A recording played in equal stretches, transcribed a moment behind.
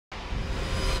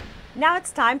Now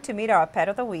it's time to meet our Pet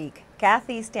of the Week.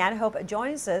 Kathi Stanhope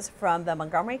joins us from the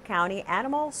Montgomery County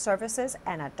Animal Services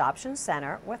and Adoption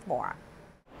Center with more.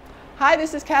 Hi,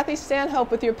 this is Kathi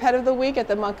Stanhope with your Pet of the Week at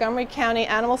the Montgomery County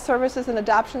Animal Services and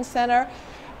Adoption Center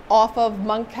off of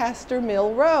Muncaster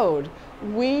Mill Road.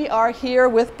 We are here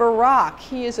with Barrack.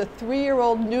 He is a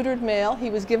 3-year-old neutered male. He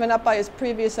was given up by his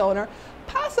previous owner,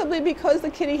 possibly because the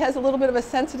kitty has a little bit of a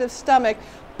sensitive stomach,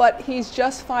 but he's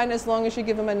just fine as long as you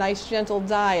give him a nice gentle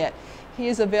diet. He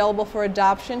is available for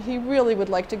adoption. He really would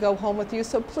like to go home with you,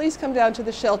 so please come down to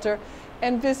the shelter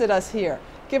and visit us here.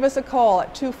 Give us a call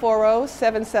at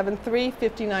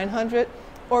 240-773-5900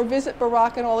 or visit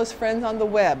Barrack and all his friends on the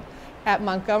web at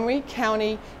Montgomery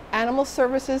County Animal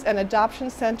Services and Adoption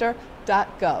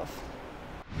Center.gov.